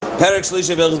Perek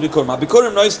Shlishi Velchus Bikurim.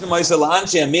 Bikurim Noisnim Oisa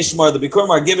La'anshi and Mishmar. The Bikurim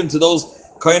are given to those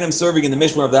Kohanim serving in the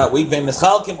Mishmar of that week. They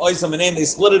Mechalkim Oisa Menem. They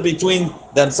split it between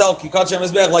themselves. Kikachim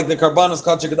Mizbech, like the Karbanos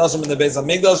Kachim Kedashim in the Beis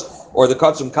Hamikdash, or the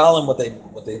Kachim Kalim, what they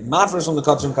mafresh from the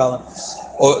Kachim Kalim.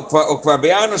 Or Kvar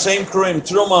Be'arno Shem Kurim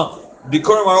Truma.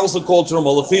 Bikurim are also called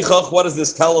Truma. Lefichach, what does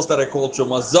this tell us that are called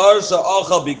Truma? Zar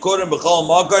Sha'acha Bikurim B'chal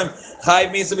Makim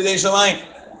Chayv Misa B'dei Shamayim.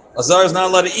 A Zar is not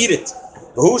allowed to eat it.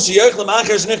 Once they were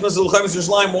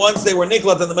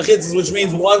niklat in the mechitzas, which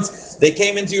means once they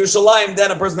came into Yerushalayim,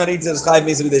 then a person that eats it is chayv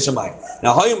misa b'dei shamayim.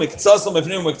 Now,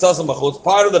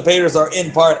 part of the payers are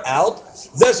in, part out.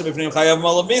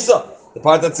 The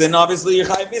part that's in, obviously, you're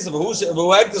chayv misa.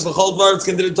 It's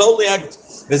considered totally active.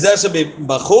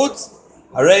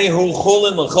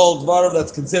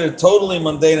 That's considered totally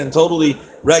mundane and totally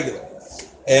regular.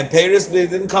 And Paris, they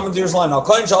didn't come into Yerushalayim. Now,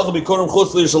 Kohen shall be Kohen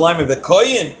chutz Yerushalayim. If the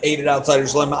Kohen ate it outside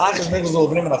Yerushalayim,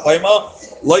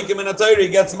 like him in a Torah, he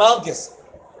gets malchus.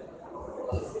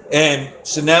 And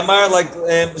Shenemar, like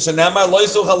Shenemar,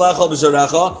 loisuch halachal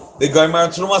b'sharecha, the Goyimar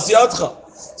trumas yadcha.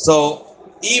 So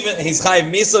even he's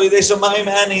chayv misa b'dei shamayim,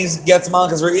 and he gets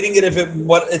malchus for eating it if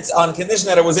it's on condition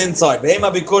that it was inside.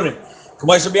 Behema bikurim. The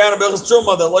Truma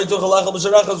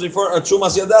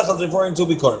is referring to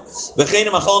Bikurim.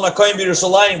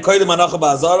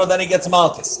 Then he gets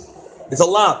Malchus. It's a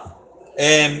lot.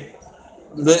 They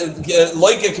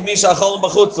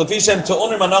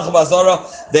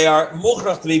are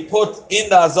mukhrach to be put in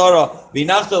the Azara near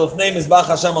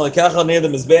the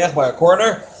Mizbeach by a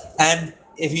corner, and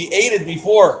if he ate it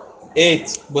before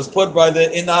it was put in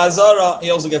the Hazara, he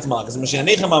also gets malchus. Once they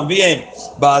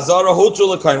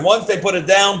put it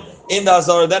down in the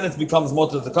Hazara, then it becomes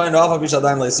motor to kind of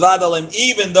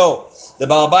even though the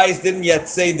Baal Bayis didn't yet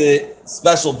say the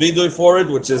special vidui for it,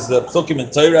 which is the Psukim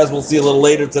and Torah, as we'll see a little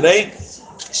later today. The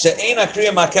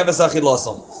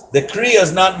Kriya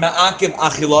is not ma'akiv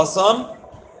achilasam.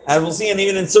 As we'll see, and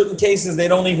even in certain cases, they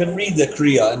don't even read the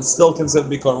Kriya and still consider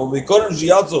Bikurim. Bikurim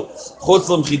shiyatzu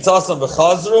chutzlam chitasam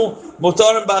v'chazru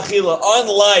mutarim b'achila.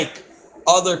 Unlike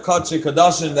other Kachei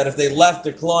Kadashim, that if they left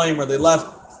the climb or they left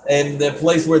in the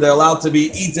place where they're allowed to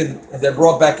be eaten, if they're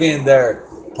brought back in, they're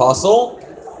possible.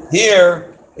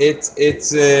 Here, it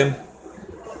is mutar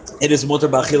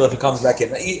b'achila if it comes back in.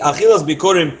 Achilas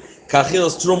Bikurim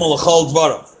k'achilas truma l'chol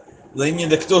dvarav l'inyan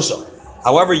de kedusha.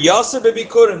 However, Yasser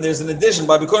b'Bikurim, there's an addition.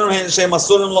 By Bikurim, Shem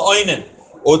Asurim la'oinen,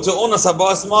 or to unas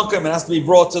habas makim, it has to be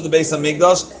brought to the base of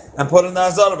Migdash and put in the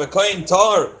Azara. B'koyin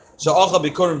tar sha'acha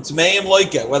Bikurim tmeim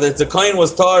loike. Whether it's a koyin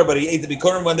was tar, but he ate the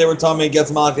Bikurim when they were tar, he gets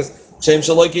malchus. Shem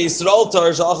shaloike Yisrael tar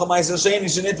sha'acha ma'aser sheni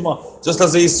shenitma. Just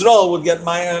as the Yisrael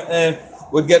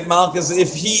would get malchus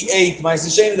if he ate ma'aser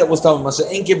sheni that was tar. Masha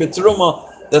inke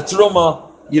b'truma, the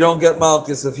truma you don't get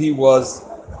malchus if he was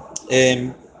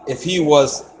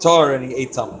tar and he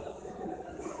ate tamar.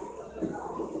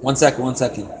 One second.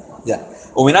 Yeah.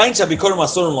 Where do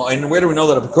we know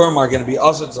that a Bikurim are going to be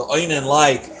also to oinen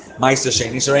like Meister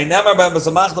Sheni?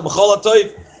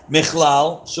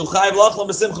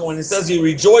 When he says you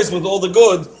rejoice with all the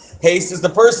good, haste is the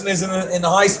person is in a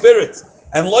high spirit.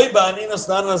 And loiba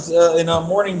in a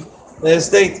morning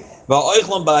state. This is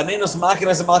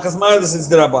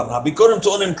the Rabban.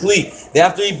 They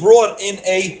have to be brought in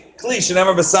a kli.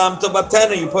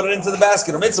 You put it into the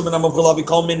basket.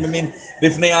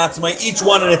 Each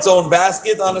one in its own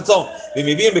basket on its own.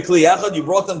 You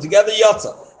brought them together.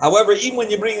 However, even when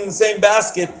you bring in the same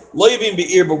basket,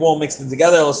 won't mix them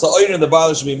together. The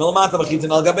barley should be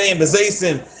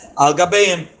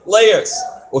layers.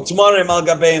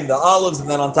 The olives, and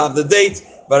then on top the dates.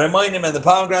 And the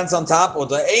pomegranates on top, or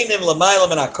the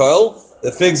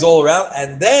figs all around,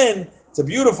 and then to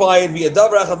beautify it, you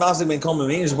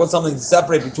should put something to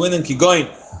separate between them. Kigoin,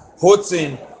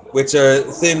 hutzin, which are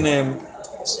thin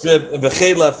strip,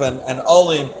 v'chelef and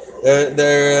olim.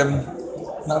 They're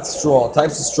not straw,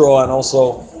 types of straw, and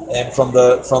also from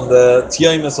the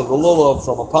tiyamis of the lulav,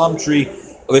 from a palm tree.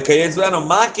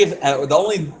 The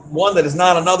only one that is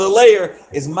not another layer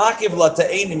is makiv la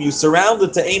ta'enim. You surround the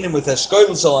ta'enim with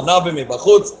hashkoil shel anavim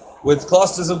ibachutz, with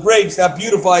clusters of grapes. That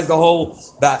beautifies the whole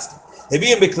basket. If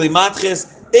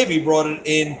he brought it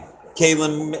in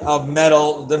kalim of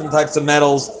metal, different types of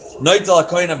metals, he takes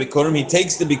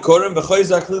the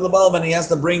bikurim and he has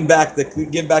to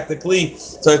give back the kli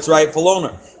to its rightful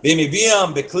owner. They're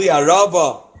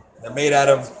made out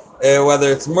of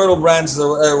whether it's myrtle branches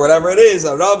or whatever it is,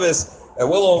 aravis,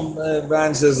 willow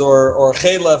branches, or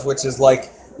chelef, which is like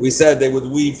we said they would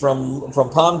weave from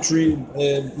palm tree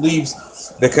leaves.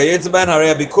 Then the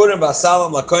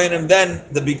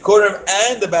bikurim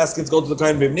and the baskets go to the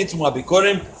kohen.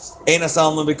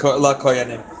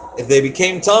 If they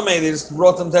became tamei, they just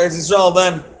brought them to Eretz Yisrael.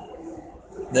 Then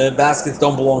the baskets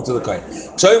don't belong to the kohen.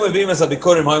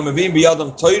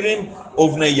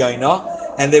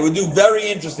 And they would do very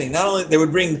interesting. Not only they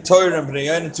would bring Torah and Bnei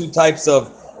Yaina, two types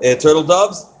of turtle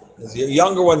doves, the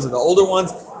younger ones and the older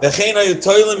ones. They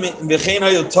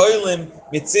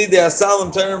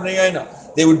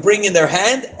would bring in their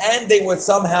hand and they would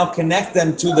somehow connect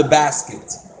them to the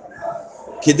basket.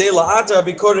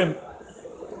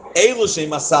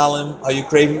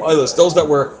 Those that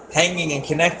were hanging and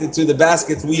connected to the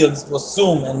baskets, we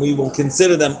assume and we will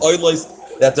consider them oilos,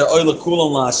 that they're oila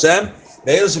kulam la Hashem.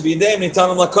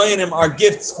 Are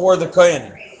gifts for the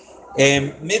kohenim.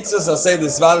 Mitzvahs I say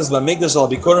this vadas b'mikdash al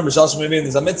bikurim b'shal shemivim.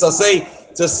 There's a mitzvah say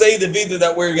to say the video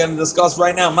that we're going to discuss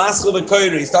right now. Maschil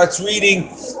v'koyri. He starts reading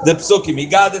the psukim.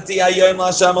 Higadati hayom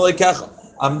la'Hashem alekecha.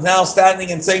 I'm now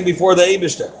standing and saying before the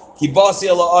Eibishter. Kibasi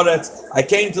ala aretz. I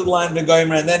came to the land of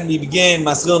Gomer, and then we begin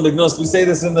Maschil v'gnus. We say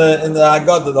this in the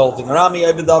Haggadah, the whole thing. Rami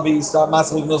Evidavi start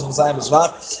Maschil v'gnus v'sayim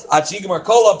b'shvat. Achigmar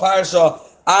kola parsha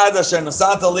ad asher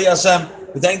nasata li Hashem.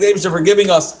 We thank the Eibishter for giving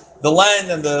us the land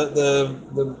and the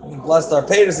blessed our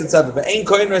parents, etc. But ain't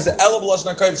kohen reis ela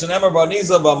b'lashon hakodesh shenemar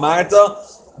b'nisa b'marta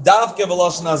davke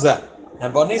b'lashon hazeh.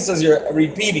 And b'nisa says you're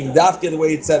repeating davke the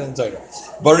way it's said in Torah.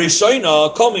 B'rishoina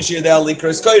kol mi sheyodea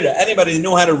likros koira. Anybody who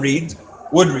knew how to read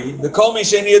would read. The kol mi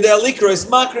sheyodea likros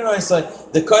makrin oisai.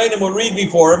 The kohenim would read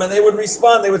before him and they would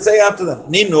respond. They would say after them.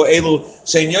 Ninu elu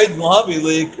shein yoid m'lahavi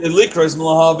likros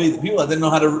m'lahavi. The people that didn't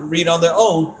know how to read on their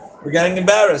own were getting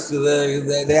embarrassed.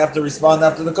 They have to respond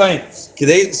after the kohen.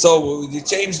 So you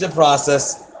change the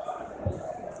process.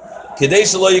 Kidei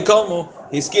shelo yikomu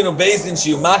hiskinu based in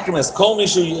shiu makrim as kol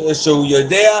mishu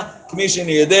yodea commission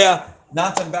yodea.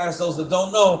 Not to embarrass those that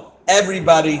don't know.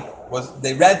 Everybody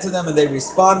they read to them and they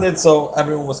responded, so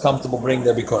everyone was comfortable bringing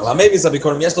their bikurim. Maybe it's a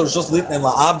bikurim. Yes, lo rishus litnem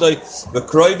la'abdoi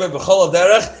v'kroive v'chol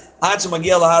derech ad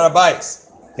shemagia lahar habayis.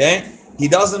 Okay, he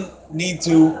doesn't need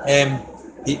to.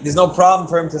 There's no problem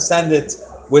for him to send it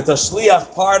with a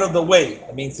shliach part of the way.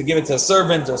 It means to give it to a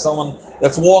servant or someone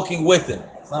that's walking with him.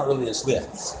 It's not really a shliach.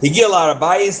 Higil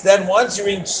harabayis. Then once you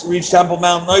reach Temple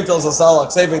Mount, Noitel Sasal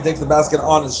Akseife takes the basket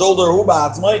on his shoulder. Hu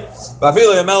ba'atzmai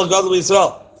ba'afilu yamel gadol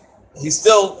Yisrael. He's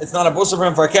still. It's not a busha for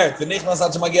him for a carrot. V'nichnas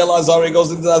ad shemagil la'azara. He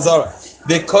goes into the azara.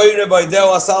 V'koyre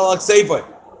ba'ideu asal Akseife.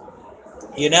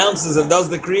 He announces and does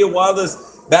the kriya while this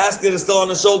basket is still on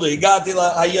the shoulder. He got the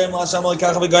hayom la'Hashem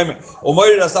alekacha v'gomer.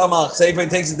 Umorid asal malach seifa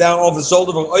takes it down off the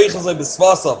shoulder from oichas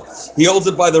b'svasav. He holds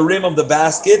it by the rim of the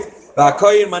basket.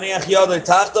 V'hakoyin maniach yadoi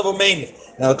tachtav u'meinich.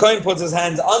 Now the kohen puts his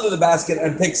hands under the basket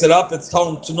and picks it up. It's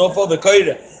told tunufa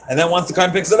v'koyre. And then once the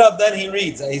kohen picks it up, then he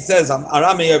reads. He says,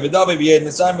 "Arami yevidavi v'yed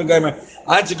nisayim v'gomer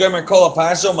ad shegomer kol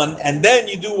ha'parshom." And then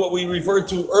you do what we referred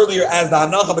to earlier as the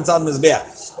hanacha b'tzad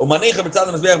mizbeach. Umanicha b'tzad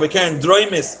mizbeach b'keren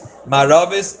droimis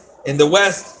maravis. In the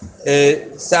west,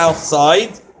 south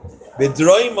side,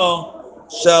 B'droimo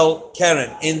shel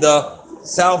Keren. In the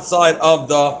south side of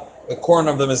the corner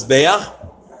of the Mizbeach,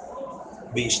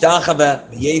 B'ishtachave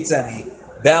v'yetza, and he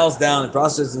bows down and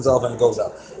prostrates himself and goes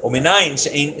out. Uminayin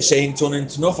shein tunin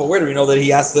tenufa. Where do we know that he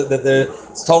has to, that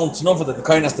it's told tenufa that the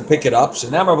kohen has to pick it up?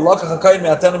 Shenamar v'lokach hakohen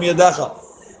me'atenim yadecha.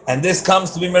 And this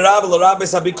comes to be merabel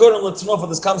l'rabes habikurim l'tenufa.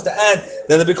 This comes to add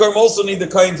that the bikurim also need the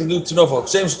kohen to do tenufa.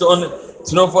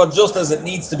 Tenufa, just as it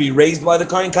needs to be raised by the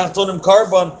kohen, kachtonim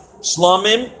karban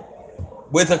shlamim,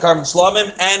 with a carbon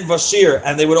shlamim and vashir,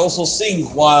 and they would also sing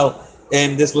while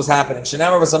this was happening.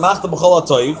 Shenamar v'samachta b'chol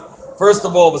ha'toiv. First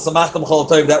of all, v'samachta b'chol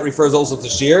ha'toiv, that refers also to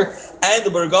shir, and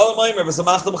the bergalim maimer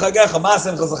v'samachta b'chagecha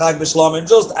masem chazachag b'shlamim.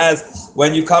 Just as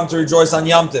when you come to rejoice on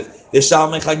Yom Tov, the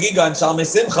shalmei chagiga and shalmei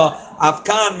simcha,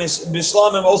 afkan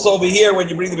b'shlamim. Also over here, when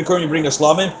you bring the bikurim, you bring a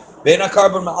shlamim. Ve'ena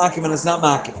carbon ma'akim, and it's not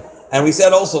ma'akim. And we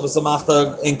said also the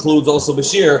Samachta includes also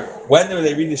Bashir. When do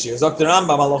they read the Shir? Dr.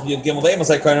 Rambam Malach Yud Gimel Ve'emas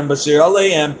HaKarim Bashir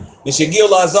Aleim Mishagiu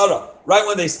LaZara. Right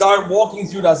when they start walking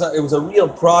through that, it was a real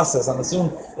process. I'm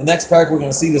assuming the next parak we're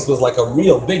going to see this was like a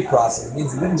real big process. It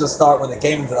means it didn't just start when they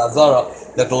came into the Azara,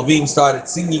 that the Levim started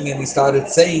singing and he started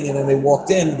saying and then they walked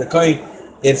in. The Kohen,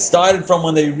 it started from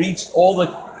when they reached all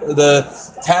the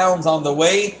towns on the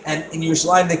way, and in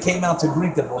Yerushalayim they came out to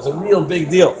greet them. It was a real big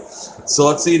deal. So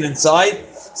let's see it inside.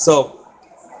 So,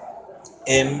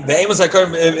 in the Amos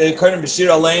Hakarim Bashir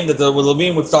Aleim, that the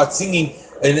Levim would start singing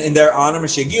in their honor. I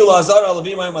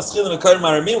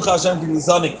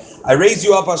raise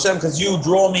you up, Hashem, because you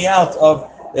draw me out of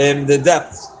the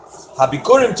depths.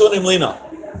 Habikurim tunim lina,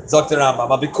 Dr. Rambam.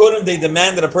 Habikurim, they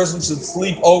demand that a person should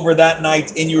sleep over that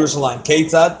night in Yerushalayim.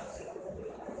 Ketzad.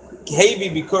 Heavy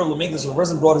Bikur Lamikdash. When a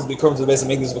person brought his Bikurim to the base of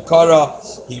Mikdash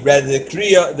Vakara, he read the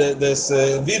Kriya, this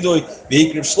Vidui,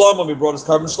 V'Hikriv Shlomo, he brought his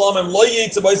Karban Shlomo. Lo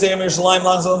Yitza B'Yisayim Yerushalayim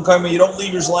L'Anzalim Karma. You don't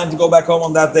leave Yerushalayim to go back home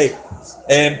on that day.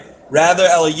 Rather,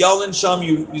 El Yalin Sham,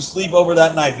 you sleep over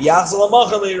that night. V'Yachzal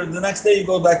HaMachar later, the next day you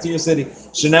go back to your city.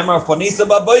 Shenemar Fanisa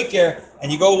B'Boiker,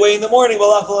 and you go away in the morning.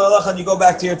 And you go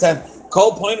back to your tent.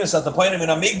 Kol Poinus at the point of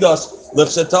Amigdash,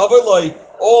 L'Chetavar Loi.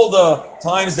 All the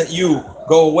times that you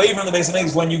go away from the base of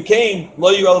Mikdash, when you came,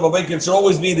 Lo Yu El B'Boiker, it should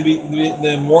always be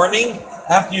the morning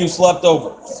after you slept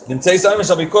over.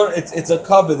 It's a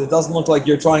covet. It doesn't look like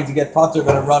you're trying to get patur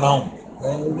and run home.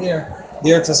 You're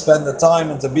there to spend the time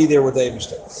and to be there with the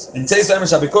Eibishter. In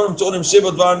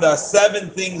there are 7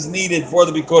 things needed for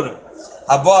the Bikurim.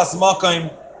 Havas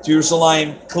Makayim to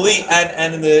Yerushalayim, Kli,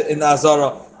 and in the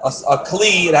Azara, a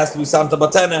Kli, it has to be Samta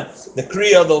Batena, the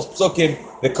Kriya, those Psukim,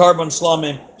 the Karban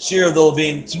Shlamim, Shir the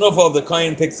Levin, Tnufa of the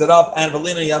Kain picks it up, and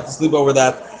Valina, you have to sleep over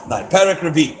that night. Perak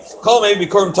Revi. Call maybe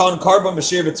Bikurim Tan, Karban,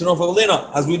 Bashir, Tnufa Valina,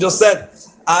 as we just said.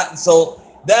 So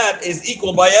that is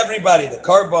equal by everybody. The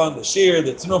Karban, the Shir,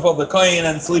 the Tnufa of the Kain,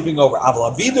 and sleeping over.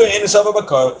 Some people,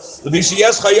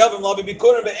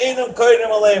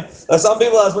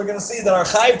 as we're going to see, that are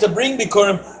chayiv to bring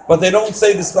Bikurim, but they don't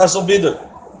say the special Vidur.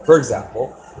 For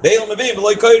example,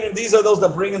 these are those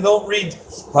that bring and don't read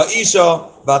Ha'isha,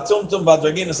 Vatumtum,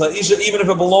 Vadraginas, Ha'isha, even if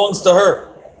it belongs to her.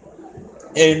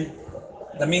 And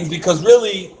that means because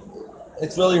really,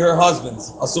 it's really her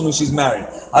husband's, assuming she's married.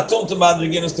 Hatumtum,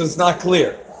 Vadraginas, because it's not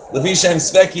clear. Levishem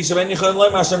Sveki, Shaveni Chayim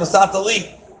Leimar, Hashem Asata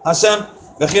Li, Hashem,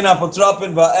 Vechina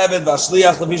Potropin, Va'eved,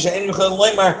 Va'shliach, Levishem Eni Chayim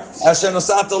Leimar, Hashem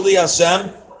Asata Li,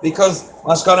 Hashem, because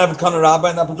Mashkan Eved Kana Rabba,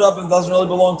 and Apotropin doesn't really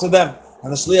belong to them.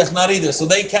 And the shliach not either, so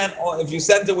they can't. If you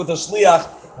sent it with a shliach,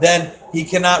 then he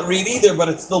cannot read either. But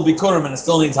it's still bikurim, and it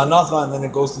still needs hanacha, and then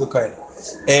it goes to the kohen.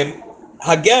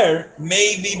 Hager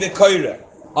may be bikoira,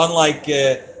 unlike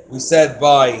we said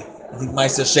by I think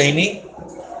Ma'aser Sheni.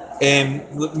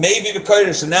 Maybe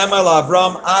bikoira shenamar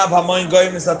la'Avram av hamoin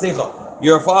goyim nisaticha.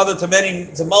 You're a father to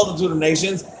multitude of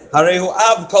nations. Harehu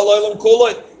av kol olam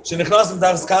kuloi.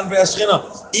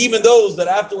 Even those that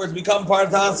afterwards become part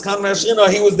of Tahas Kan Ve'Ashchina,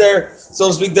 he was their, so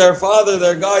to speak, their father,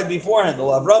 their guide beforehand. And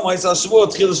B'Meila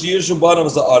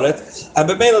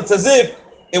Taziv,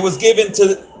 it was given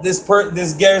to this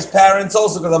Ger's parents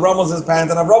also, because Avram was his parent,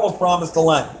 and Avram was promised the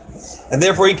land. And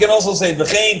therefore he can also say,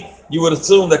 V'chein, you would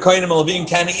assume that Kohanim and Levim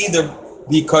can either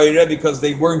be Koireh because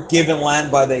they weren't given land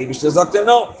by the Eibishter.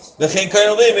 No. V'chein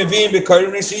Kohanim and Levim be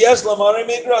Koireh Neshiyesh Lamari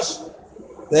Midrash.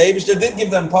 The Eibishter did give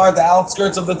them part, the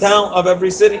outskirts of the town, of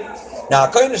every city. Now,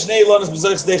 maybe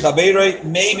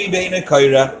bein a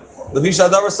koira.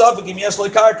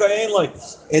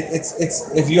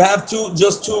 It's if you have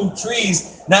just two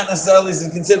trees, not necessarily is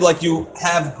it considered like you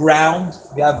have ground,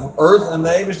 you have earth, and the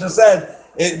Eibishter said,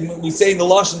 we say in the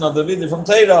lashon of the video from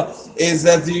Torah is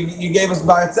that you gave us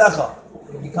ba'atzecha.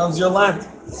 It becomes your land.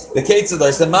 The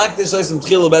Ketzadar said,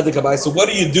 so what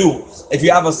do you do if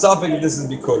you have a suffix if this is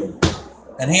bikurim?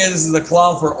 And here, this is the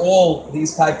klal for all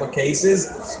these type of cases.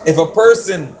 If a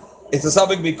person, it's a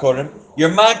suffix bikurim,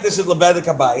 you're makdish at lebedek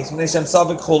habayis, when they shem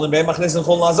suffix chulin, be'machnisim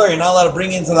chulin lazar, you're not allowed to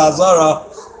bring into the azara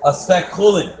a spec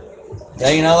chulin.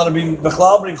 Okay, you're not allowed to bring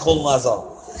chulin lazar.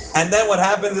 And then what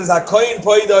happens is, hakoyin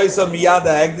poidoisa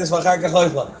miyada hegdish v'achar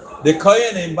kachoychlan. The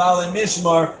koyanim, Baal and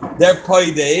Mishmar, they're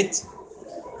poideit,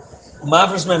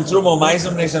 mafresh mem trumo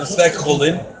ma'isem neshem spec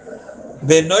chulin,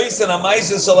 ve'noisen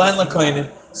ha'maises shalahen lakoyanim.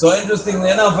 So interestingly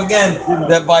enough, again,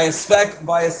 that by spec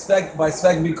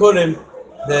bikurim,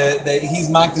 he's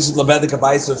makdish lebedek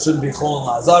habayis, so it shouldn't be chulin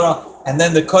la'azara. And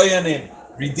then the koyanim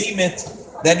redeem it.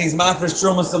 Then he's mafresh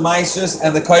trumas to maishus,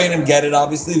 and the koyanim get it.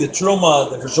 Obviously, the truma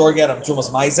they for sure get them trumas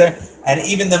meiser, and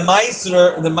even the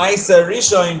meiser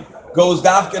rishon goes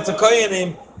dafka to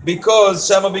koyanim because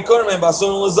shema bikurim and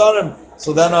basun lazarim.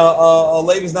 So then a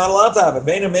Levi is not allowed to have it.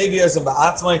 Beina maybe as a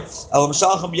ba'atzmai elam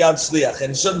shalcham biyad shliach, and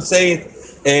he shouldn't say it.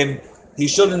 He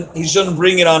shouldn't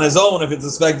bring it on his own if it's a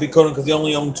spec bikurim because he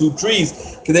only owns 2 trees.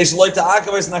 The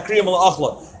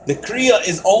kriya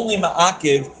is only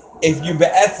ma'akiv if you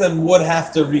be'etzem would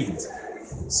have to read.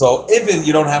 So if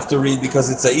you don't have to read because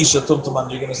it's a isha tumtum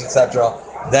andriginus etc.,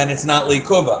 then it's not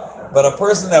likuba. But a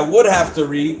person that would have to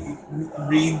read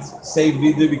say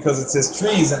vidu because it's his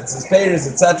trees and it's his payers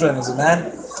etc. and is a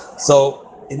man. So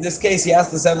in this case, he has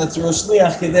to send it through a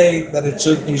shliach kidei that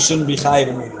he shouldn't be chayiv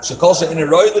in reading. Shekolsha in a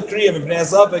roy l'kriyah mipnei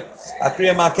asafik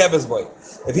akriya ma'kebes boy.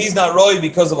 If he's not roy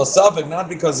because of a suffix, not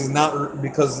because he's not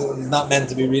meant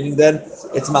to be reading, then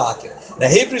it's ma'akev. Now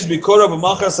hifrish bikura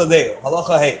b'machar sadeh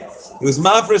halacha hey. He was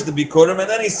mafresh the bikurim, and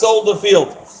then he sold the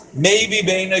field. Maybe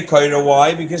bein a kaira.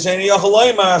 Why? Because Sheni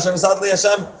Yachaloyma Hashem Sadli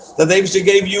Hashem that they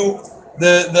gave you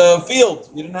the field.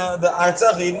 You didn't have the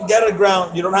artzach. You didn't get a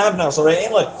ground. You don't have now. So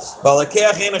ain't like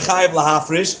balakeach ain't a chayiv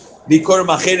lahafrish bikurim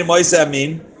acherim moise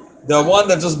amin. The one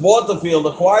that just bought the field,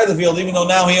 acquired the field, even though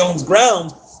now he owns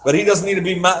ground, but he doesn't need to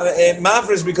be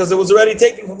mafresh because it was already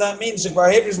taken from that means.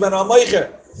 Shekvar hefrish ben ha-moicher.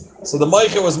 So the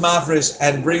moicher was mafresh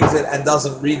and brings it and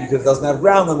doesn't read because it doesn't have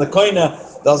ground, and the koina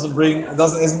isn't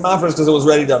mafresh because it was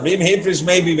already done. Maybe hefrish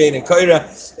maybe bein a koira.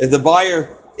 If the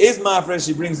buyer is mafresh,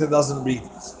 he brings it, doesn't read.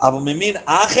 Aval mimin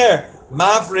acher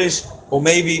mafresh or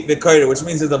maybe the koira, which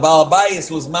means that the Baal Bayis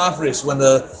was mafresh when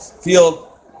the field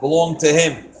belonged to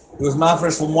him. He was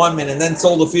mafresh from one min and then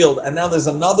sold the field, and now there's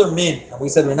another min, and we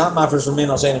said we're not mafresh from min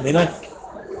al shein minay,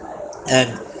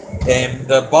 and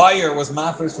the buyer was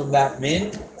mafresh from that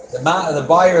min. The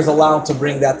buyer is allowed to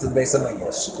bring that to the Beis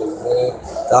HaMikdash because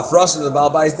the afresh that the Baal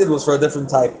Bayis did was for a different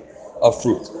type of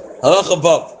fruit. Halacha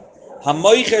vav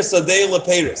hamoicher sadei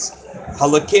leperes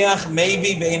halakeach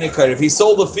maybe bein a. If he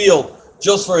sold the field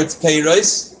just for its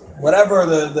peiros, whatever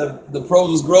the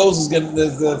produce grows is going,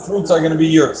 the fruits are going to be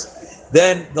yours.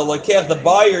 Then the lakeach, the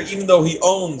buyer, even though he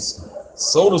owns,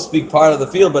 so to speak, part of the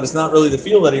field, but it's not really the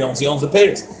field that he owns the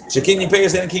peiros. Shekinyan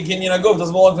peiros and kinyan agov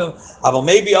doesn't belong to him. But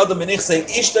maybe other menich say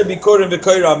ishtar bikurim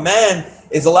v'koira. A man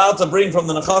is allowed to bring from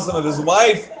the nechasim of his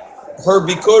wife her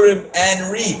bikurim and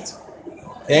read.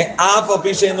 Okay,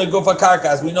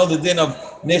 as we know the din of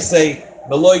nichsei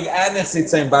meloig and nichsei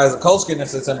tzem ba'az, kolshke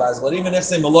nichsei tzem ba'az, but even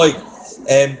nichsei meloig,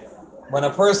 when a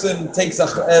person takes a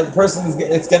person,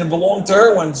 it's going to belong to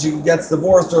her when she gets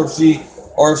divorced, or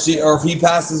if he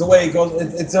passes away.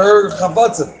 It's her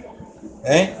chabatzim.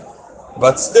 Okay,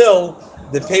 but still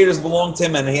the payers belong to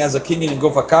him, and he has a kinyan in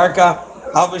gufa karka.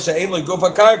 Havisha eloy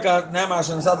gufa karka nemash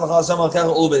and sat lachal shem al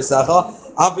kechel ul beisacha.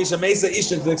 Havisha meisa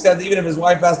isha, to the extent that even if his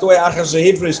wife passed away, achar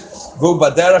shehifrish vu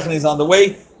baderach, and he's on the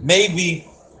way, maybe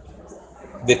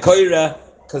the koira,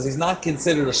 because he's not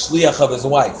considered a shliach of his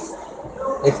wife.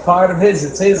 It's part of his.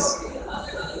 It's his.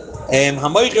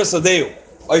 Hamoicher sadeu,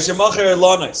 oishemacher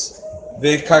lonos,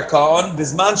 v'karkaon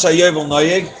bisman shayovel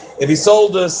noyeg. If he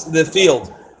sold us the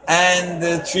field and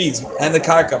the trees and the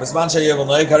karka, bisman shayovel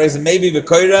noyeg, harei maybe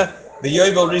v'koira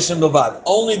v'yovel rishon bavad.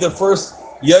 Only the first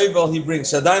yovel he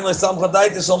brings. Shadayin le'samcha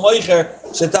daita shel moicher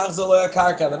shetachzol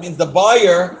le'karka. That means the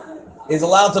buyer is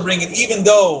allowed to bring it, even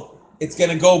though it's going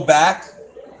to go back.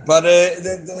 But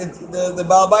the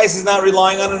Baal Bayis is not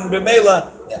relying on it in B'meila.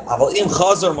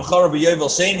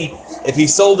 If he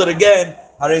sold it again,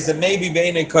 maybe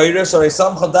being that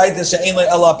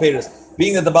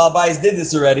the Baal Bayis did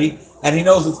this already, and he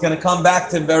knows it's going to come back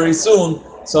to him very soon,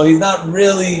 so he's not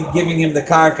really giving him the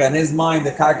karka. In his mind,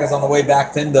 the karka is on the way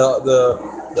back to him, the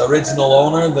original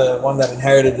owner, the one that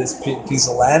inherited this piece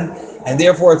of land, and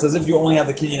therefore it's as if you only have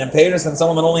the kinyan and peiros, and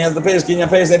someone that only has the peiros, kinyan and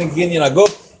peiros, any kinyan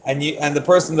aguf. And the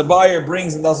person, the buyer,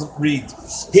 brings and doesn't read.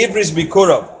 Hivrish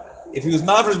bikurav. If he was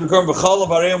mafresh bikurim b'chalav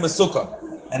areo mesukah,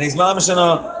 and he's mamish in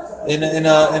a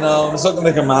mesukah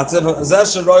like a matzav,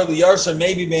 zesh sharoy liyarsha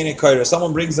maybe bein a koira.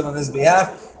 Someone brings it on his behalf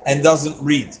and doesn't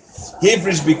read.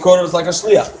 Hivrish bikurav is like a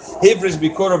shliach. Hivrish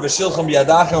bikurav v'shilcham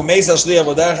b'yadacha u'meisa shliach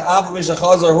v'derech afa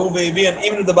v'shachazar hu v'yivi. And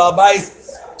even if the Baal Bayis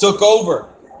took over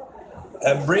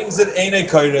and brings it ein a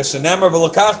koira, shenemar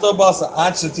v'lakachto basa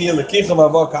ad shetiyah lekicha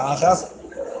b'avoka achas.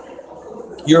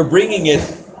 You're bringing it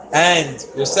and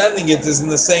you're sending it is in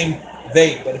the same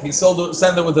vein. But if he send it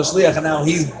with a shliach and now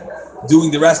he's doing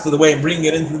the rest of the way and bringing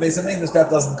it into the Beis HaMikdash, that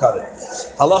doesn't cut it.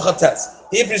 Halacha test.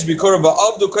 Hifrish bikura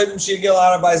ba'avdu kodim shigel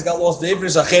arabayis got lost.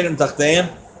 Hifrish acherim tachteim.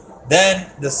 Then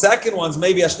the second one's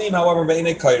maybe ashnim, however,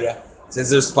 be'inei koira. It's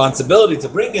his responsibility to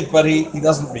bring it, but he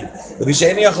doesn't read. The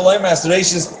Bisheni Achaloim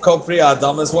Asrashis Kopri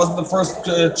Adam. This wasn't the first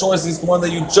choice. It's the one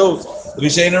that you chose. The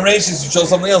Bisheni Rashis, you chose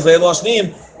something else. Ve'elo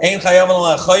ashnim. Ein chayav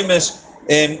ala chaymesh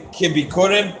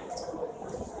kibikurim.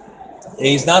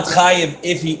 He's not chayav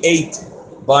if he ate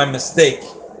by mistake.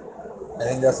 I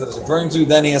think that's what it's referring to.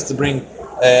 Then he has to bring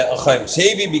a chaymesh.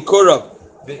 Hevi bikurav,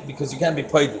 because you can't be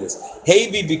paid with this.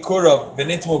 Hevi bikurav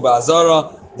benitmu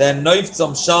ba'azara. Then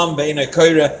noiftzam sham be'inay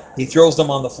koira. He throws them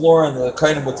on the floor, and the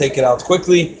kohen will take it out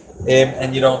quickly,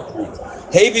 and you don't read.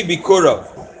 Hevi bikurav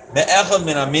me'echad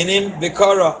min aminim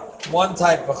bikara. One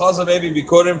type, maybe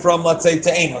bikurim from, let's say,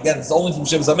 Ta'in. Again, it's only from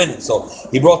Shivas Aminim. So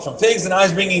he brought from figs, and now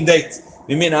he's bringing dates.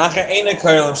 It's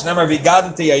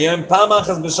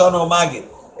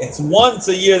once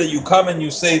a year that you come and you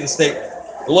say the statement.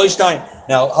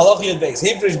 Now, halachiyat base.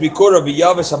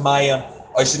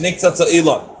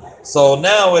 So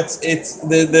now it's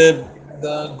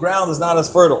the ground is not as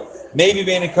fertile. Maybe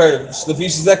being a curve.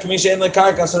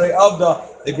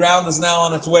 the ground is now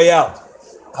on its way out.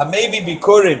 Maybe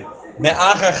bikurim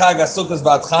me'achar chag hasukkos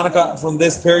v'ad Chanukah, from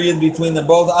this period between them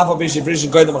both.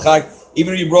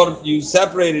 Even if you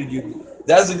separated, you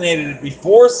designated it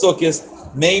before Sukkot,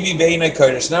 maybe Beinay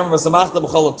Kodesh.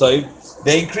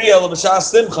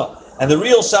 And the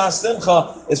real Shas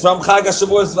Simcha is from Chag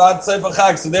HaShavuos V'ad Tzeifa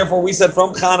Chag. So therefore we said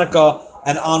from Chanukah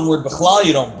and onward, B'chlal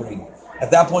you don't bring. At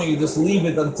that point you just leave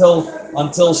it until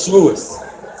Shavuos.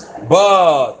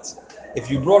 But if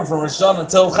you brought from Rosh Hashanah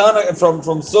until Chanukah, from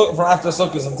after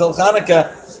Sukkot until Chanukah,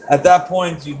 at that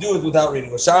point you do it without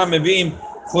reading.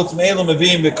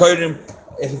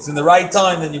 If it's in the right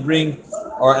time, then you bring,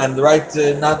 and the right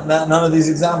none of these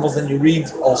examples, then you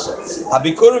read also.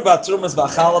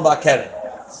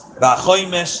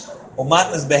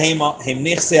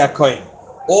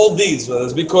 All these, whether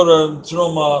it's bikurim,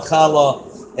 truma, chala,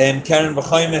 and keren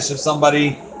b'choymesh, if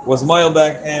somebody was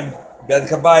moilbek and bed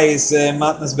kabayis,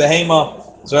 matnas behema,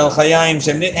 Israel chayim,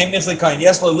 shem nichse kain,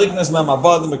 yes lo lignas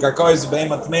ma'mavadim b'karkoyis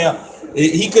behema tmeya.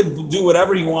 He could do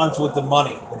whatever he wants with the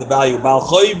money, with the value. And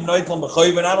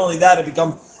not only that, it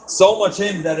becomes so much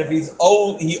him that if he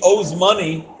owes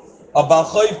money, a Baal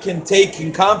Choiv can take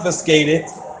and confiscate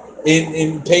it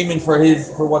in payment for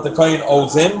what the Kohen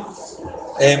owes him.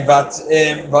 But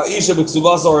Isha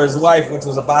b'ksubas, or his wife, which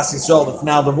was a Bas Yisrael that's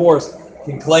now divorced,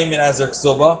 can claim it as her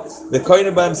ksuba. The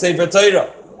Kohen by him Sefer Torah.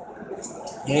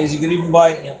 Yes, you can even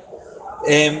buy.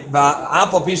 And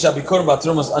also so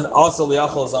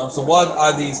what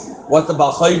are these? What's the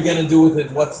Baal Choiv going to do with it?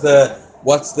 What's the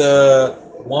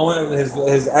woman,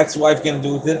 his ex-wife going to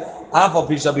do with it?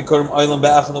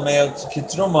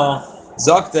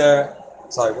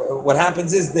 What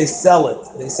happens is they sell it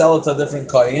to a different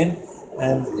kohen,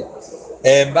 and the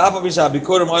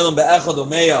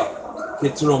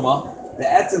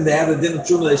etzim they have the din of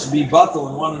truma, they should be batal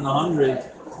in 1 in 100.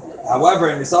 However,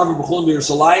 in Misav B'chulun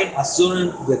B'Yerushalayim,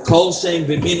 Asurin the Kol Shem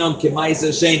B'Minam K'Maisa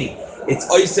Sheni. It's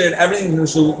oyster and everything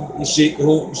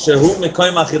Shehu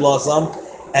Mekoyim Achilasam,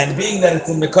 and being that it's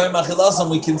in Mekoyim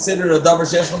Achilasam, we consider it a Davar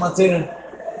Shesh L'Matirin.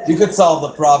 You could solve the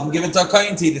problem, give it to a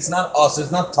kohen to eat. It's not us, it's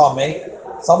not Tameh.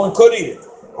 Someone could eat it.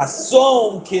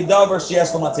 Asum Ki Davar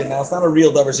Shesh L'Matirin. Now, it's not a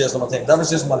real Davar Shesh L'Matirin. Davar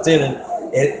Shesh L'Matirin,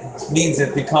 it means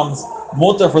it becomes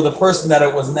mutter for the person that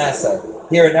it was Nasa.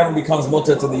 Here, it never becomes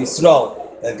mutter to the Yisrael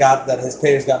that his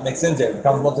payers got mixed into. It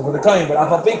becomes mutter for the kohen, but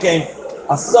Afal became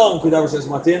a song could ever says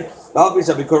Martin. Because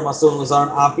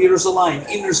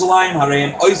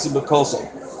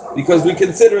we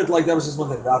consider it like that was just one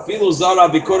thing. Once they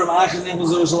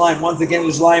came to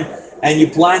Yerushalayim and you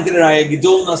planted it,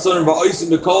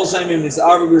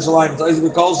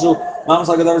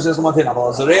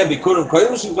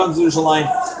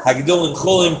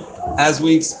 as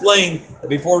we explained,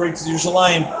 before it reaches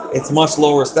Yerushalayim, it's much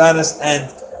lower status, and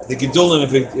the Gedulim,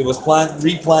 if it was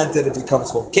replanted, it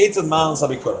becomes called Ketzad Ma'an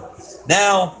Sabikurim.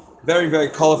 Now, very, very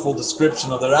colorful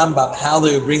description of the Rambam, how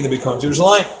they would bring the Bikurim to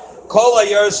Yerushalayim. Kol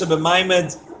ha'yer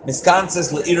sheb'maimed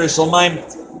miskanses le'ir shel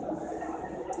maimed.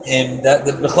 And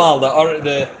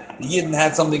the Yidden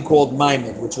had something called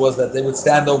maimed, which was that they would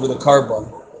stand over the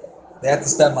carbon. They had to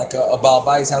stand like a Baal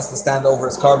Bayis has to stand over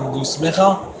his carbon, do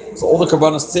smicha. So all the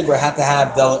Karbanos Tzibur had to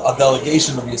have a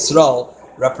delegation of Yisrael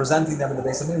representing them in the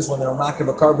Beis HaMikdash when they were making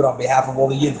a carbon on behalf of all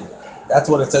the Yidden. That's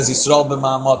what it says, Yisrael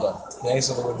b'ma'amada. Okay,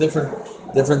 so there were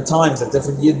different times at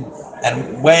different Yidden,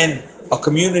 and when a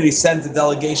community sent a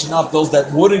delegation up, those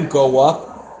that wouldn't go up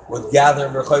would gather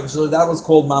in Rechaim. So that was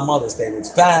called ma'amadas. They would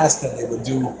fast and they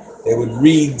would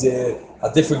read a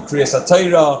different Kriyas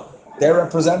HaTorah. Their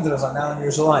representatives are now in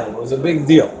Yerushalayim. It was a big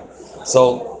deal.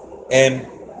 So, now,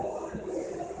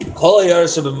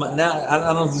 I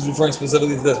don't know if this is referring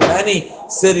specifically to this, but any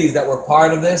cities that were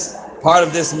part of this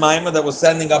Maimah that was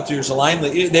sending up to Yerushalayim,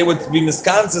 they would be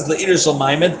miskanses le'ir shel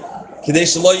Maimed, kedei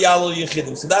shelo yalu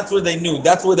yichidim. So that's where they knew.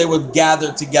 That's where they would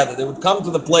gather together. They would come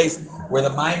to the place where the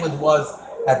Maimed was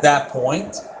at that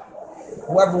point.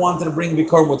 Whoever wanted to bring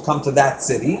Bikurim would come to that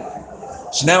city.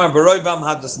 Shnei Baroivam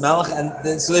Hadras Melech,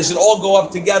 and so they should all go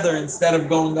up together instead of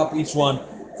going up each one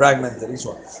fragmented, each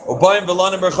one.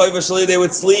 They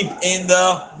would sleep in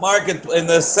the market, in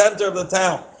the center of the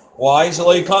town. Why?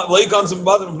 They don't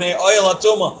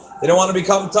want to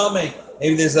become tummy.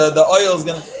 Maybe there's the oil is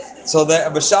gonna. So the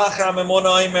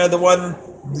one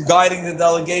guiding the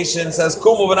delegation says, let's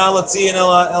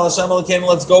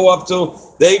go up to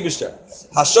the Eibishter.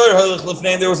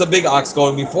 There was a big ox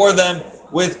going before them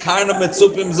with karna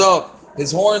mitzupim zok.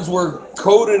 His horns were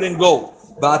coated in gold.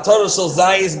 And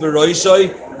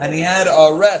he had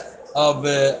a wreath of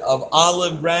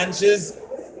olive branches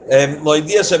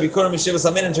Loidia Shabikurim Shivas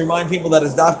Amin, to remind people that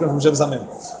it's Dafka from Shivas Amin.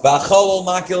 V'achol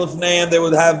Makil Ifneim, they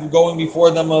would have going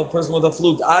before them a person with a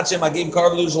flute. Achem Agim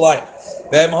Karvelu Shalayim.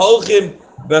 V'hem Holchim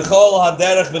Bechol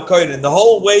Haderech V'koyrin. The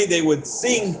whole way they would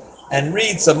sing and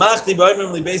read Samachti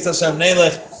B'ayim Libeis Hashem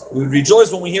Nelech. We would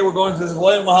rejoice when we hear we're going to this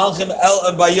V'loyim Mahalchim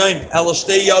El Bayim El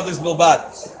Shtei Yadis Bilbad.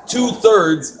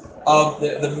 2/3 of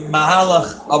the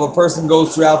mahalach of a person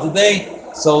goes throughout the day.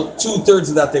 So 2/3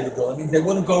 of that they would go. I mean, they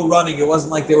wouldn't go running. It wasn't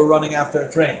like they were running after a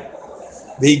train.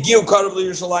 They give Karav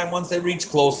Yerushalayim once they reach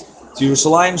close to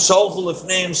Yerushalayim. Sholchu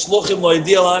lefneim shluchim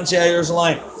loidiel anshe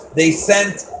Yerushalayim. They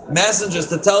sent messengers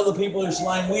to tell the people of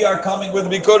Yerushalayim, we are coming with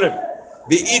the Bikurim.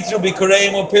 V'itru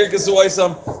bikureim o pirkas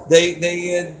u'oisam. They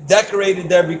decorated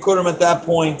their Bikurim at that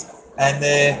point. And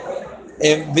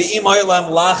v'im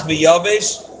ha'olam lach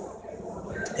v'yavesh.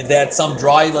 If they had some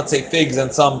dry, let's say figs, and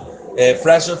some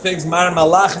fresher figs, mar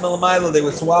malach milamaila, they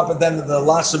would swap it then to the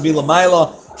lach should be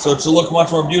lamaila, so it should look much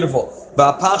more beautiful.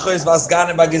 Va'pachois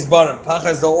vasganim bagizbarim.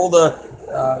 Pachois, all the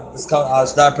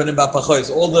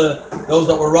those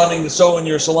that were running the show in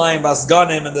Yerushalayim,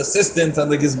 vasganim, and the assistants and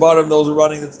the gizbarim, those who were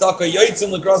running the tzedakah,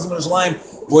 yotzim l'krasim Yerushalayim,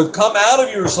 would come out of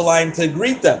Yerushalayim to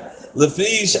greet them.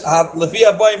 Lefi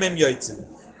habayim im yotzim.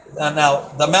 And now,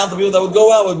 the amount of people that would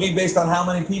go out would be based on how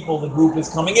many people the group is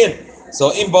coming in.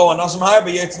 So, Imbo and Nashim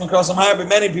Harbi, Yetzim and Krosim Harbi,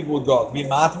 many people would go. Be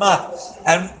mat.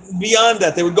 And beyond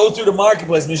that, they would go through the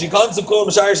marketplace. When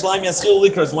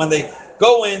they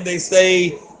go in, they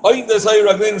say, they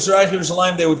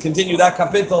would continue that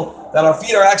capital, that our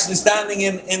feet are actually standing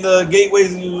in the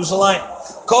gateways of Yerushalayim.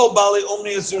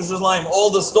 All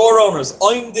the store owners,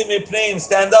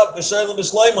 stand up,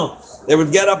 they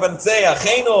would get up and say,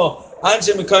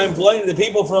 the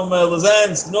people from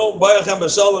Lazansk, no,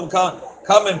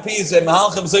 come in peace.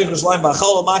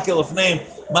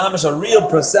 Mamash, a real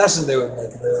procession they would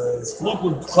make. The flute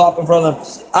would clap in front of them.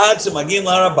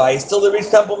 Till they reach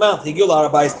Temple Mount. They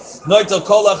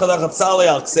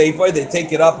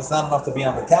take it up. It's not enough to be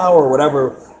on the tower or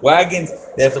whatever wagons.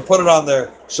 They have to put it on their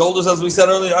shoulders, as we said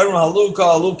earlier.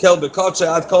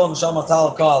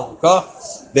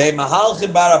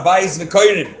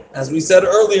 As we said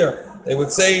earlier, they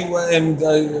would say in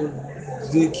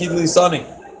Kidli Sani,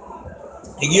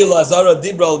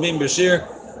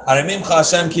 Aramim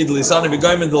Hashem Kidli Sani,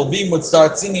 Begoim and Delbim would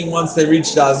start singing once they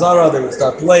reached the Azara, they would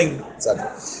start playing,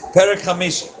 etc. Perek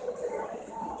Hamish.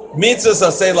 Mitzvahs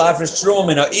Asay Lafresh Trum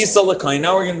in a Isa L'Kain.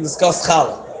 Now we're going to discuss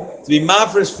Challah. To be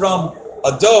mafresh from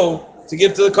a dough to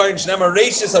give to the Kain. Shnema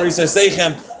Reishis Arisa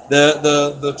Seichem,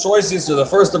 the choicest or the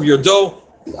first of your dough.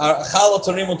 Challah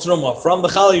Tarimu Truma. From the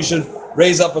Challah you should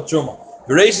raise up a Truma.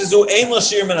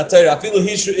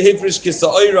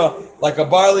 Like a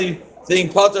barley thing,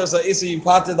 potter, so you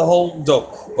potted the whole dough.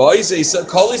 If a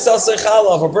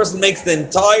person makes the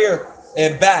entire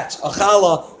batch, a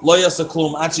challah, lo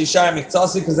yasaklum, actually shayim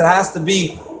miktasi, because it has to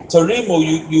be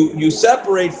tarimu, you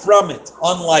separate from it.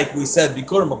 Unlike we said,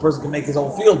 bikurim, a person can make his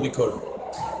own field bikurim.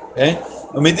 Okay?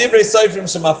 Umidivrei seifrim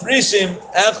shemafrishim,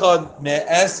 echad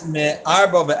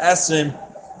me'arba ve'esrim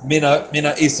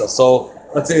mina isa. So,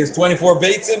 let's say it's 24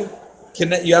 beitzim,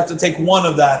 you have to take one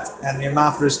of that and you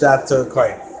mafresh that to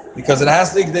kohen. Because it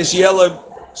has to be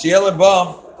shiela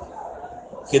ba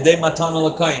kedei matana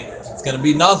l'kohen. If it's going to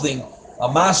be nothing, a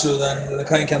mashu, then the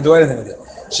kohen can't do anything with it.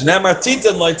 Shenamar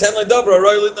titan loiten lo'dabra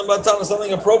roy litna matana,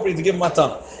 something appropriate to give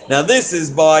matana. Now this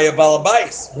is by a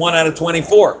balabais, 1 out of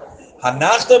 24.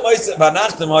 Hanachtem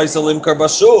oisel limkar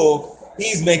bashuk.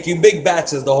 He's making big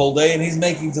batches the whole day, and he's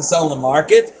making to sell in the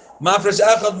market. Mafresh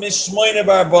echad mishmoine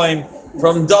barboim,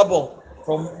 from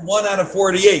 1 out of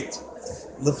 48.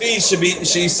 Lefi should be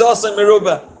sheisasa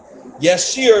meruba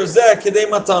yashir zeh kedei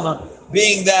matana,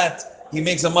 being that he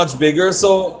makes a much bigger.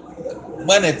 So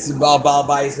when it's bal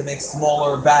bais, it makes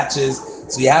smaller batches.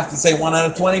 So you have to say 1 out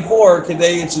of 24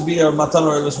 kedei. It should be a matana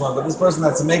or lishma. But this person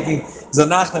that's making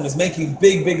zanachtem is making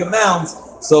big amounts.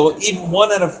 So even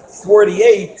 1 out of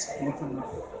 48,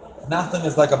 nachtem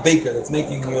is like a baker that's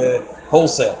making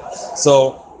wholesale.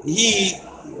 So he,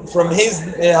 from his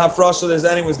hafrasha, there's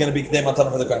anyone who's going to be kedei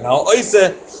matana for the kohen. Now, oise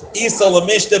isa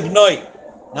lemishte b'noi.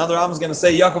 Now the Ram is going to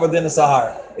say Yaakov adin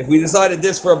sahar. If we decided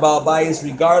this for a Baal Bayis,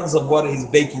 regardless of what he's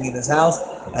baking in his house,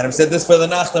 and I've said this for the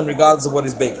Nachtam, regardless of what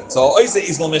he's baking. So oise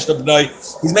isa lemishte b'noi.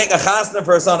 He's making a chasna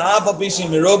for a son. Afal pishim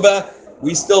miruba.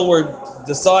 We still were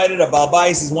decided a Baal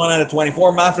Bayis is 1 out of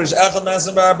 24. Mafresh echad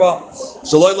nasim barba.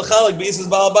 Shaloi l'chalik b'is is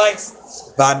Baal Bayis.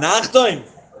 V'anachtoim.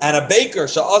 And a baker,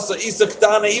 sha'asa isa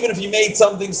ktana, even if you made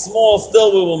something small,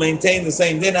 still we will maintain the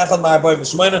same din. Echad ma'arboy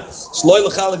v'shmoina, shloi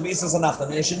l'chalik b'isas anachtan.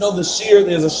 And you should know the shear,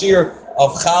 there's a shear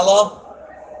of challah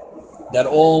that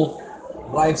all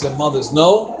wives and mothers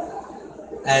know.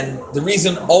 And the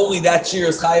reason only that shear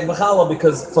is chayiv b'chala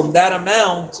because from that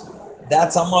amount,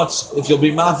 that's how much. If you'll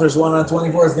be mafresh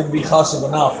 124, is going to be chashav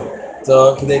enough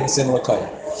to kedei nisin l'kayim.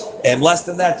 And less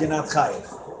than that, you're not chayiv.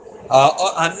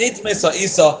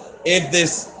 If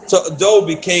this dough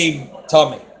became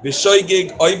tummy,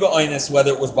 b'shoigig oiba oines,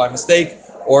 whether it was by mistake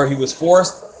or he was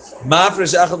forced,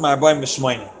 mafresh echad ma'arbayim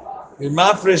b'shmoyne. Your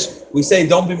mafresh, we say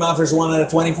don't be mafresh 1 out of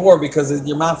 24 because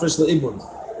you're mafresh le'ibur.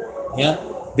 Yeah.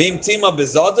 Beim tima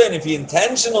bezada, and if he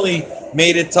intentionally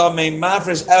made it tamei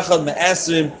mafresh echad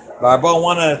me'esrim v'arba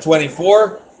 1 out of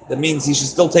 24, that means he should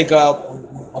still take out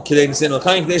kedei nisin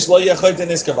l'kayim kedei shlo yechayt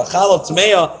nisker v'chala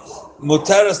tmeya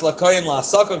muteres l'kayim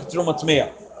la'asaka k'truma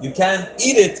tmeya. You can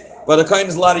eat it, but the kain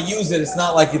is allowed to use it. It's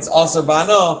not like it's aser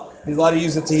ba'ana. He's allowed to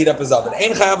use it to heat up his oven.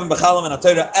 Ein chayavim b'chala min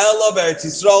ha'torah ela be'eretz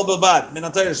Yisrael bilbad min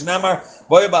ha'torah shenamar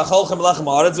boy ba'cholchem lechem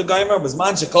ha'aretz v'gaymer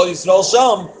b'zman shekol Yisrael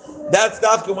sham. That's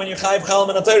dafka when you chayiv chala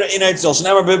min ha'torah in Eretz Yisrael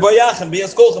shenamar b'boyachem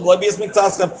b'yaskolchem b'bias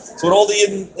miktaschem. So when all the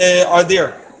Yidden are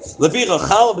there. Leficha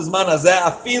chala b'zman hazeh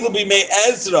afilu b'mei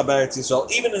Ezra be'eretz Yisrael.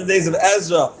 Even in the days of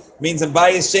Ezra, means in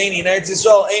Bayis Sheni in Eretz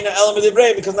Yisrael Eina Elam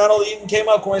Divrei, because not all the Yidden came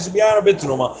out K'may Shebiyana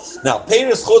B'Truma. Now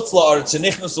Peiros Chutz La'aretz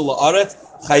Shenichnasu La'aretz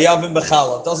Chayavim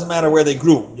B'Chala. It doesn't matter where they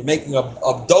grew. You're making a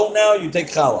dough now, you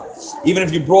take chala. Even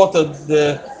if you brought the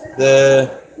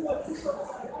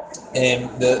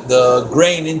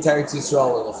grain into Eretz Yisrael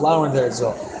or the flour into Eretz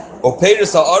Yisrael. Or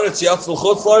Peiros La'aretz Yatzul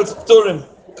Chutz La'aretz P'turim,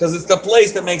 because it's the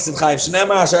place that makes it chayiv.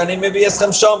 Shneimar Asher Ani Mebi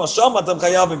Eschem Shama Shama Tam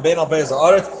Chayavim Bein Al Peiros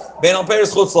La'aretz Bein Al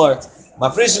Peiros Chutz La'aretz.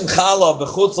 Mafrishin chala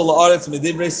b'chutz la'aretz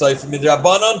midivrei soif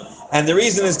midrabanon, and the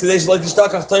reason is because they like to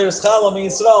shtakach tayres chala mi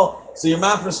Yisrael. So you're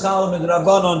mafresh chala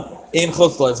midrabanon in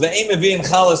chutz la'aretz. Ve'im mevi'in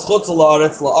chala is chutz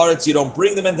la'aretz. You don't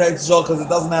bring them into Yisrael because it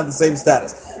doesn't have the same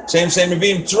status. Shem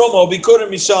mevi'im trumo bikurim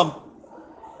misham.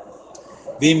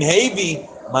 V'im hevi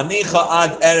manicha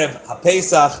ad erev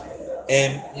haPesach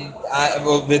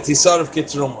v'tisaruf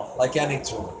kitruma, like any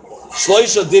truma.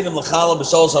 Shloisha dinim l'chala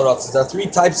b'shalosh haratzos. There are 3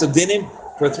 types of dinim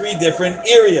for 3 different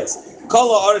areas.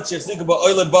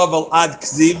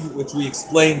 Which we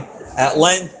explained at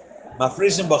length.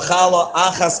 Mafrishim b'chala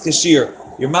achas kashir.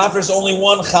 Your mafresh only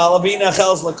one chala b'ina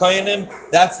chelas l'koyanim.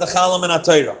 That's the chala min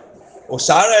ha'torah.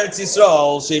 Ushar Eretz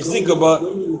Yisrael sheichziku ba.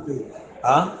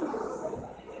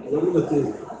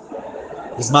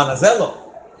 B'zman hazelo.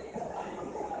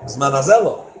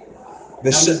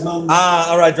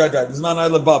 All right. B'zman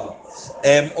ha'olam Babel.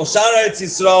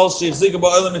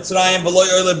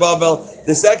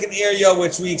 The second area,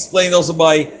 which we explained also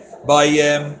by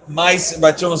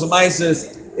Trumas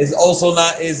Maises, is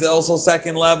also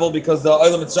second level because the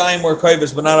Olam Mitzrayim were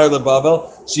kovish but not Olam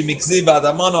Babel. She miksiv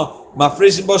adamano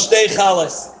mafrishim bo shtei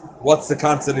chalas. What's the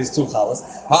concept of these 2 chalas?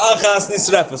 Ha'achas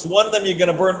nisrefes. One of them you're going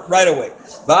to burn right away.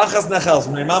 Va'achas nechels.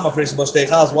 When you're not mafrishim bo shtei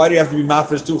chalas, why do you have to be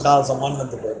mafresh 2 chalas on one of them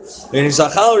to burn?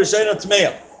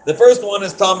 The first one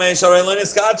is Tamei Sharei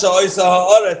Leniskacha Oisa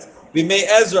Haaretz B'mei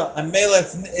Ezra, and Mele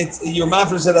it's your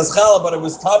mafresh that has chala, but it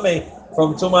was Tamei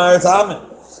from Tuma Eretz Amen.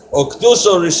 O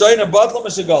Kedusha Rishoyna Batla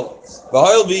Meshigal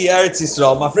V'hoil V'i Eretz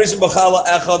Yisrael Mafreshim B'chala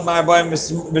Echad Ma'arbayim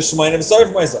B'shmoyne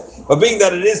V'sorif Moisa. But being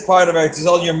that it is part of Eretz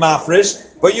Yisrael, you're mafresh,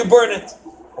 but you burn it.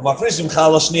 O Mafreshim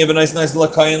Chala Shniya V'Nice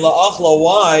L'Kayin La'achla.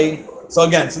 Why? So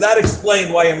that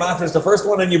explained why you're mafresh the first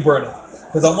one and you burn it.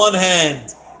 Because on one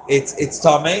hand it's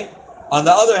Tamei. On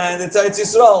the other hand, it's Eretz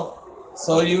Yisrael,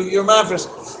 so you're mafresh.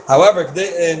 However,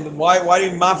 and why do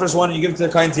you mafresh one and you give it to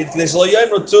the kain?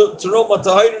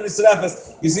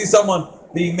 You see someone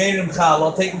being made in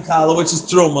chala, taking chala, which is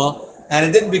truma, and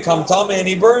it didn't become tummy, and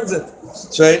he burns it. You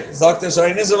see,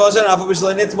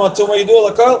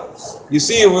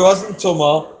 if it wasn't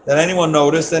tuma that anyone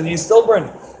noticed, and he still burned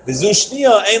it.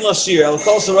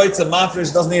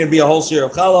 Mafresh doesn't need to be a whole shear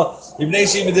of chala.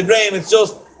 It's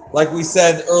just like we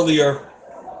said earlier,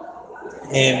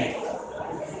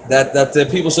 that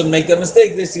people shouldn't make that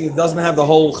mistake. This it doesn't have the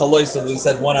whole chalois, so we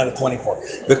said 1 out of 24.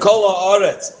 V'kol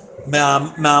ha'aretz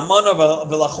ma'amana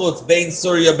v'lachutz bein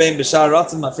surya bein b'shar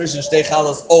ratzim mafrishin shtei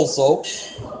chalas also.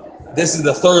 This is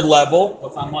the 3rd level.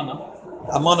 What's amana?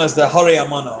 Amana is the Hare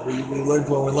Amana. We learned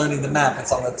when we're learning the map.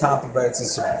 It's on the top of Eretz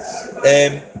Yisrael.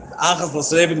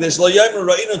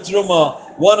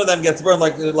 One of them gets burned,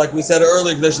 like we said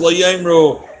earlier. And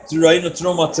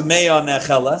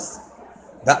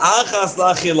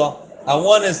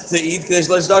one is to eat.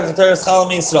 So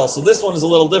this one is a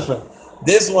little different.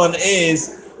 This is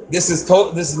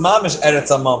mamish eretz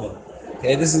hamamim.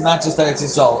 Okay, this is not just Eretz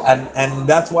Yisrael, and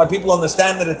that's why people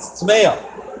understand that it's tmeya,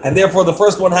 and therefore the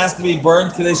first one has to be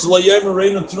burned. That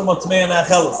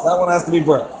one has to be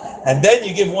burned, and then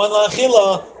you give one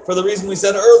la'achila for the reason we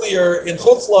said earlier in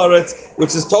Chutz La'aretz,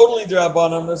 which is totally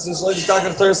D'Rabbanan. This is like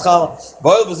talking Teres Chala.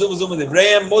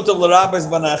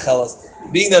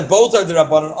 Being that both are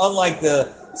D'Rabbanan, unlike the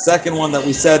second one that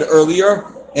we said earlier,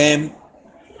 and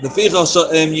the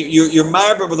you're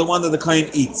marber with the one that the kohen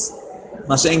eats.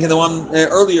 Mashenka, the one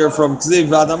earlier from Ksiv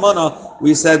Vadamana,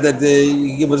 we said that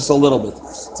you give just a little bit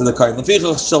to the kohen.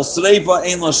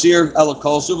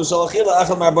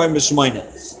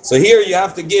 So here you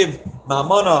have to give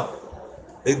ma'amana.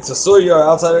 It's a surya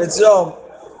outside of Israel.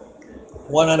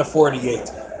 1 out of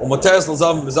 48.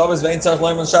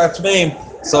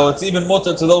 So it's even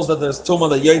mutter to those that there's tumah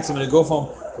that yitzim and go from,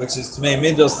 which is Tumei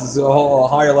Midos, is a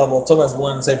higher level of tumah as we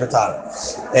learn in Sefer Torah.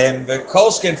 And the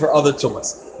kolshkin for other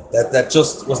tumas that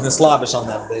just was nislavish on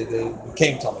them. They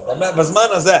became tumah. Bazman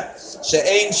hazeh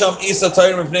she'ein sham isa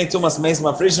toirim v'nei tumas meis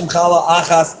mafrishim chala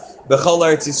achas b'chol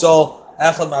eretz Yisrael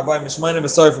echad ma'arbayim mishmayna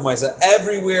b'sorry for myself.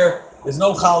 Everywhere there's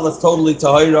no chala that's totally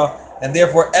tahira, and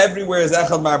therefore everywhere is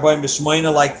echad ma'arbayim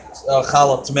mishmayna like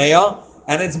chala tmeya,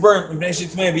 and it's burnt v'nei shi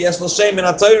tmeya v'yesh l'shem in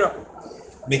atayra.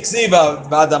 We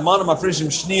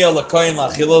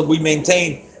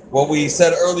maintain what we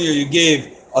said earlier. You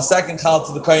gave a second challah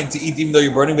to the kohen to eat, even though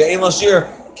you're burning. Just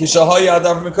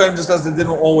because it didn't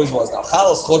always was. Now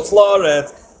chalas chutz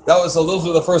la'aretz, so those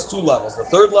were the first two levels. The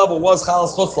third level was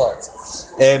chalas chutz la'aretz.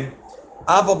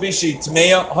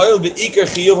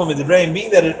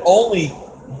 Being that it only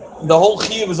the whole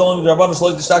chiyuv is only the rabbanon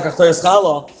shloit t'shtakach teres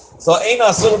challah. So ein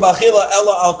asur b'achila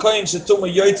ela al kohen shetuma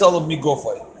yoytal of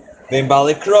migufay. The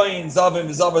only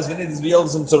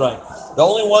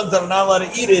ones that are not allowed to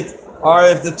eat it are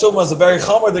if the tumah is a very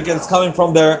chomer that it's coming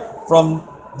from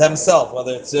themselves,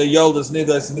 whether it's yoldus,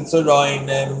 nidas, mitzurayin,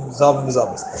 zavim,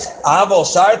 zavim. Aval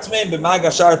shar tmeim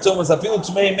b'maga shar tumas afilu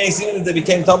tmeim meis, even if they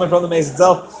became tumah from the meis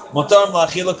itself, motarim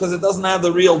la'achila, because it doesn't have the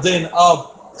real din of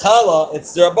chala.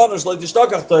 It's the rabbanon like the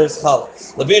shtokach teres chala.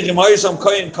 Levichim hayisham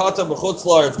koyin katan b'chutz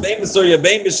la'aretz bein b'surya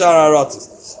bein b'shar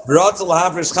haratzis v'ratzal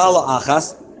lahafresh chala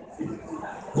achas.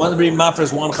 One bring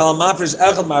mafresh, one chal mafresh,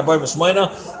 echad ma'arboy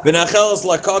mishmoina, v'nachelas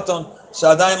lakaton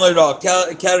shadayin lo'ira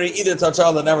carry either to a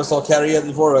child that never saw carry yet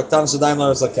before, or katan shadayin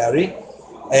lo'ira saw carry,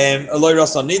 and lo'ira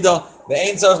saw nida.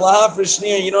 Ve'ein tzarich lahafresh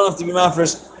shniya. You don't have to be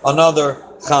mafresh another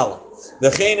chala.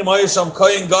 V'cheinim hayisham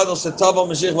koyin gadol shetava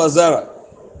mashich v'azera.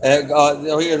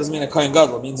 Here it doesn't mean a koyin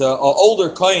gadol. It means a older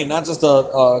koyin, not just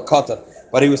a katan.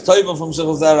 But he was toiva from shich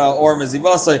v'azera or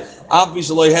mezivasai. Av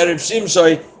bishaloi herib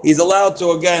shimshoi. He's allowed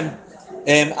to again. So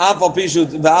this is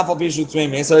in the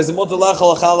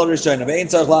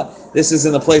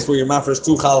place where you're mafresh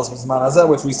two chalas mizman hazeh,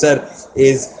 which we said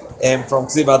is from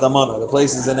Ksiv Adamana. The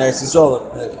place is in Eretz Yisrael.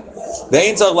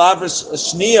 Ve'ein tzarich la'afresh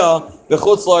shniya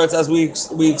b'chutz la'aretz, as we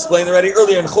explained already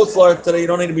earlier in chutz la'aretz. Today you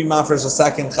don't need to be mafresh a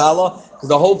second chala because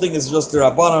the whole thing is just the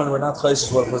rabbanon, and we're not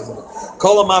chayshish what a person does.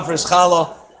 Kol mafresh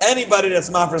chala. Anybody that's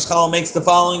mafresh chala makes the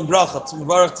following bracha.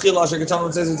 Mevarach tchila asher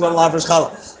k'tzanon says it's one mafresh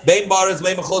chala. Bein baretz,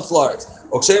 bein b'chutz la'aretz.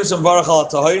 Okshem shem varach al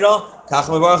tahira, kach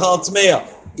mevarach al tmeya.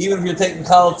 Even if you're taking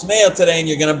chala tmeya today and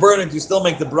you're going to burn it, you still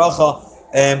make the bracha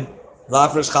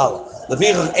mafresh chala.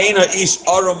 Lefichach eina ish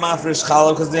aro mafresh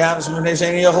chala because they have shemnei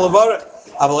sheini yochel levarach.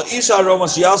 Aval ish aro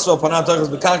mashiyaso panat tochas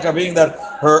b'kanka, being that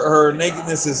her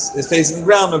nakedness is facing the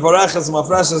ground. Mevarachas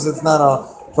mafreshas, it's not a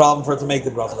problem for her to make the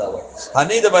bracha that way.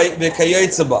 Hanida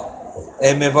b'kayotzeba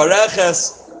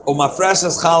mevarachas o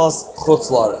mafreshas chalas chutz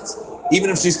la'aretz. Even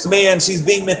if she's tmeya and she's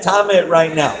being metamet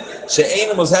right now,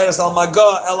 she'eina mosheres al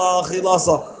maga ela al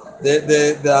chilasa.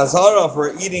 The azhara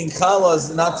for eating chala is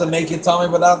not to make it tummy,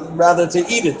 but rather to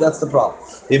eat it. That's the problem.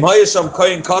 Im hayisham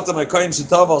koyin katan or koyin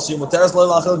shetav she muteres lo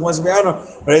la'achil k'mos b'yano,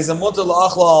 but he's a muter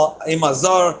la'achla im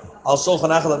azar al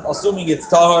shulchan achad, assuming it's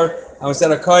tahar, and we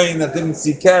said a koyin that didn't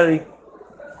see carry,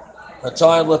 a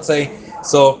child, let's say,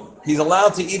 so he's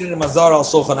allowed to eat it in azar al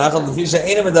shulchan achad. The fisha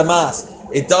eina medamas.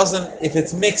 It doesn't, if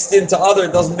it's mixed into other,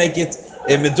 it doesn't make it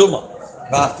a meduma.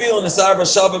 Va'afil nisar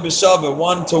b'shava b'shava,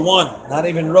 1 to 1, not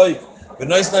even roiv. But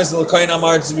nice l'koyin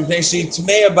amar tzibnei she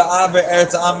tmeya ba'aver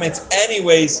eretz am. It's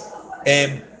anyways,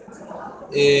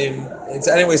 it's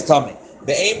anyways tummy.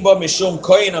 Ve'ein ba mishum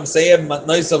koyin am seyev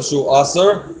matnoisav shu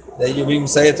aser, that you even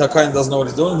say it, koyin doesn't know what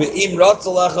he's doing. Ve'im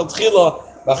ratzal achal tchila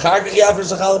v'char kach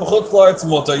yafresh achal b'chutz la'aretz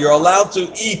mutar. You're allowed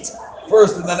to eat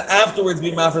first and then afterwards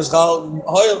be mafresh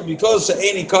chala, because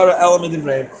she'eni kara element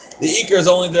divrei. The ikar is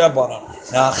only the rabbanon.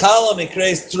 Now chala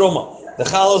mikreis truma. The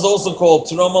chala is also called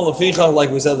truma leficha,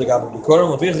 like we said the gabbai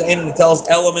bikurim. Leficha ein it tells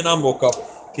element amrukah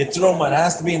ketruma. It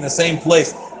has to be in the same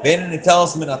place. Vein it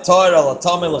tells min atar al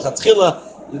atame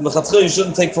lechatchila. Lechatchila you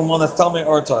shouldn't take from one that's tame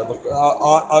or tar,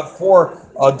 for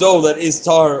a dough that is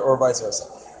tar or vice versa.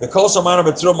 The kol shamana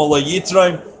betruma lo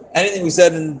yitraim. Anything we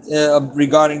said in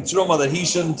regarding truma that he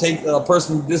shouldn't take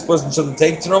this person shouldn't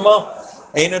take truma,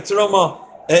 ain't a truma.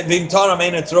 Being taram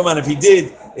ain't a truma, and if he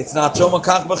did, it's not truma.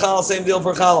 Kach b'chal, same deal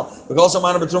for chala. Because also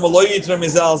man b'truma lo yitrim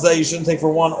izal zeh, you shouldn't take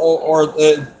for one or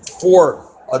four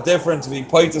a different to be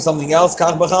paid to something else.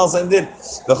 Kach b'chal, same deal.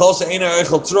 B'chol she'ena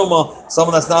eichel truma,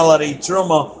 someone that's not allowed to eat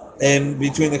truma. In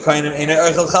between the kind of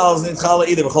eichel chala is not chala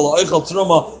either. B'chol eichel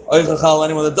truma, eichel chala.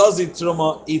 Anyone that does eat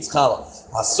truma eats chala.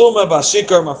 Asuma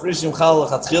b'shikar mafrishim chala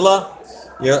lechatchila.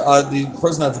 The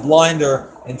person that's blind or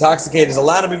intoxicated is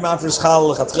allowed to be mafresh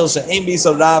chala lechatchila she'ein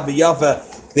biso rab b'yafa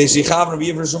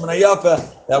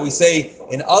that we say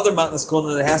in other matnas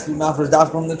kuna that it has to be mafresh daf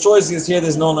from the choice. Here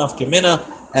there's no enough kamina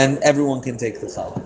and everyone can take the chala.